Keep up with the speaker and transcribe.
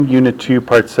Unit 2,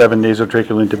 Part 7,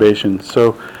 nasotracheal intubation.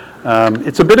 So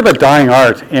it's a bit of a dying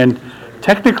art, and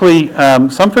technically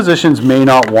some physicians may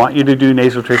not want you to do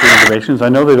nasotracheal intubations. I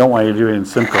know they don't want you to do it in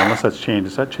Simcoe unless that's changed.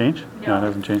 Has that changed? No, it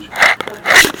hasn't changed.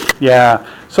 Yeah,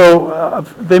 so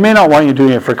they may not want you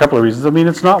doing it for a couple of reasons. I mean,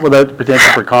 it's not without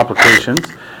potential for complications.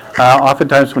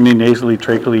 Oftentimes when you nasally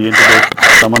tracheally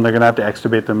intubate someone, they're going to have to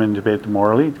extubate them, intubate them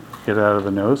orally, get it out of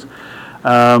the nose.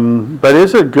 But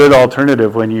it's a good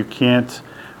alternative when you can't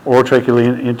oral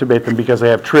tracheally intubate them because they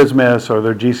have trismus or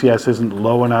their GCS isn't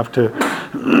low enough to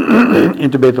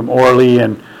intubate them orally,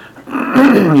 and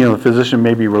the physician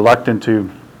may be reluctant to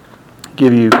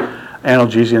give you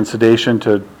analgesia and sedation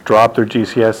to drop their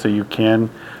GCS so you can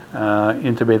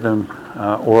intubate them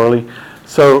orally.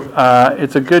 So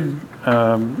it's a good,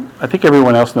 I think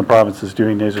everyone else in the province is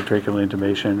doing nasotracheal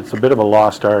intubation. It's a bit of a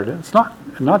lost art. It's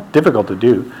not difficult to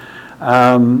do.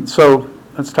 So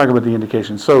let's talk about the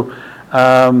indications. So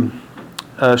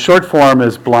short form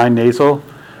is blind nasal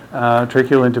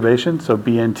tracheal intubation, so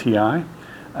BNTI.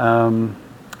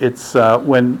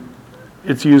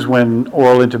 It's used when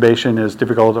oral intubation is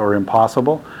difficult or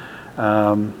impossible,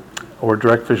 or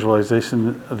direct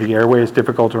visualization of the airway is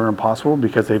difficult or impossible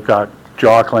because they've got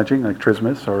jaw clenching, like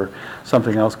trismus, or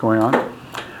something else going on,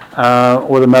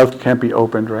 or the mouth can't be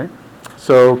opened, right?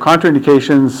 So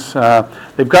contraindications,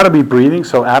 they've got to be breathing,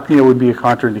 so apnea would be a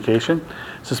contraindication.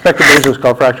 Suspected basilar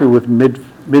skull fracture with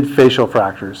mid-facial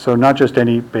fractures, so not just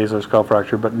any basilar skull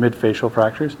fracture, but mid-facial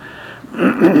fractures.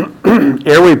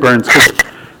 Airway burns, because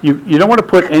you don't want to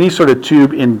put any sort of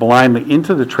tube in blindly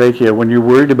into the trachea when you're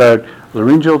worried about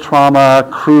laryngeal trauma,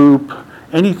 croup,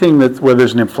 anything where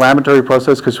there's an inflammatory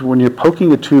process, because when you're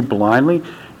poking a tube blindly,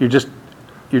 you're just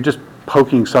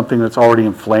poking something that's already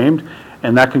inflamed,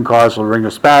 and that can cause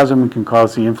laryngospasm and can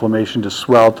cause the inflammation to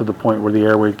swell to the point where the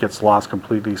airway gets lost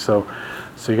completely. So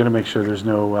you got to make sure there's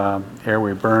no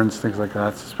airway burns, things like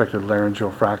that. Suspected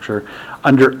laryngeal fracture.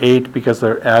 Under 8, because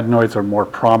their adenoids are more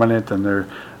prominent and they're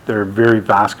very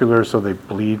vascular, so they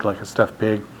bleed like a stuffed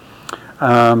pig.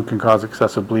 Can cause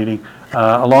excessive bleeding.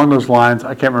 Along those lines,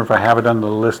 I can't remember if I have it on the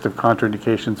list of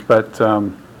contraindications, but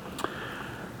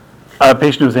a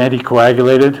patient who's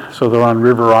anticoagulated, so they're on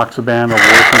rivaroxaban or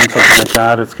warfarin, something like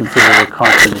that, it's considered a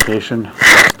contraindication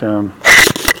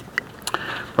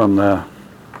from the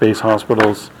base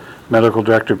hospital's medical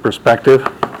director perspective.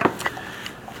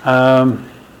 Where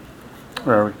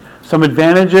are we? Some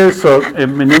advantages, so it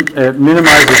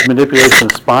minimizes manipulation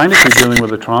of the spine if you're dealing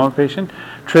with a trauma patient.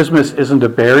 Trismus isn't a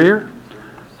barrier.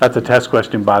 That's a test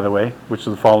question, by the way, which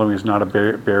of the following is not a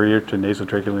barrier to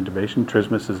nasotracheal intubation.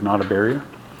 Trismus is not a barrier.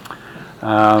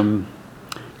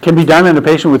 Can be done in a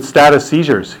patient with status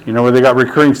seizures, where they got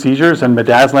recurring seizures and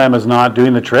midazolam is not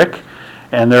doing the trick,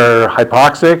 and they're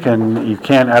hypoxic and you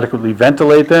can't adequately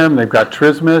ventilate them. They've got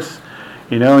trismus,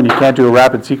 and you can't do a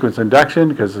rapid sequence induction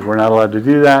because we're not allowed to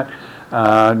do that.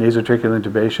 Nasotracheal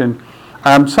intubation.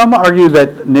 Some argue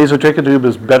that nasotracheal tube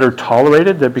is better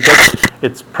tolerated, that because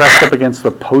it's pressed up against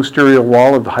the posterior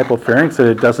wall of the hypopharynx, that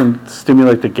it doesn't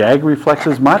stimulate the gag reflex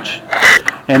as much.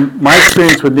 And my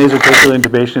experience with nasotracheal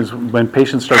intubation is when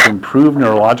patients start to improve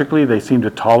neurologically, they seem to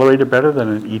tolerate it better than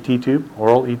an ET tube,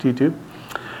 oral ET tube.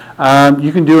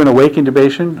 You can do an awake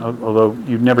intubation, although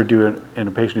you'd never do it in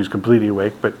a patient who's completely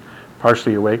awake, but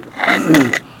partially awake.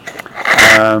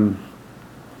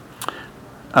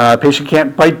 Patient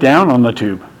can't bite down on the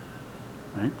tube,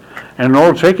 right? And an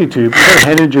oral trachea tube, you got a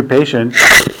head injured patient,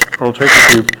 oral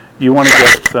trachea tube, you want to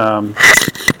get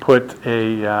put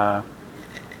an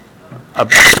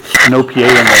OPA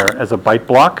in there as a bite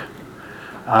block,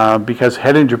 because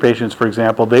head injured patients, for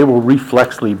example, they will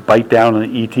reflexly bite down on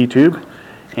the ET tube,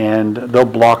 and they'll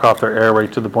block off their airway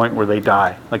to the point where they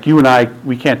die. Like you and I,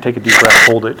 we can't take a deep breath,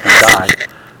 hold it, and die.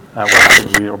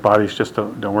 That way, our bodies just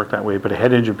don't work that way. But a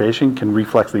head injured patient can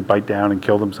reflexly bite down and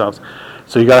kill themselves.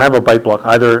 So you got to have a bite block,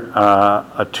 either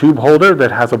a tube holder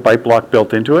that has a bite block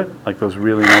built into it, like those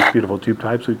really nice, beautiful tube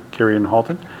types we carry in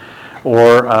Halton,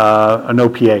 or an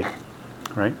OPA,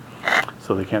 right?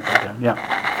 So they can't bite down. Yeah.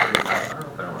 I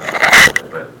don't know if I know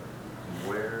but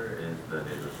where is the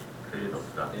nasotracheal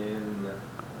stuff in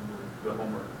the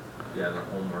homework? Yeah, the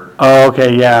homework. Oh,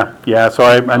 okay, yeah. So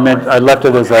I left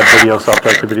it as a video,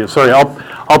 self-directed video. Sorry,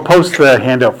 I'll post the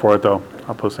handout for it though.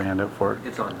 I'll post the handout for it.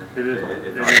 It's on there.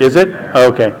 It is. Is it?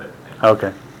 Okay.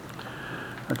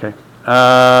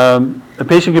 The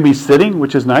patient can be sitting,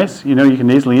 which is nice. You can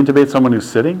nasally intubate someone who's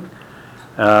sitting.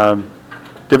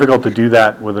 Difficult to do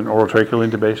that with an oral tracheal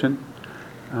intubation.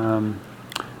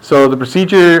 So the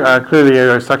procedure, clearly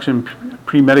air suction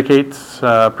pre-medicates,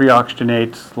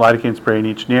 pre-oxygenates, lidocaine spray in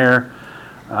each nair,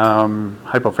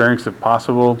 hypopharynx if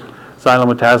possible. xylem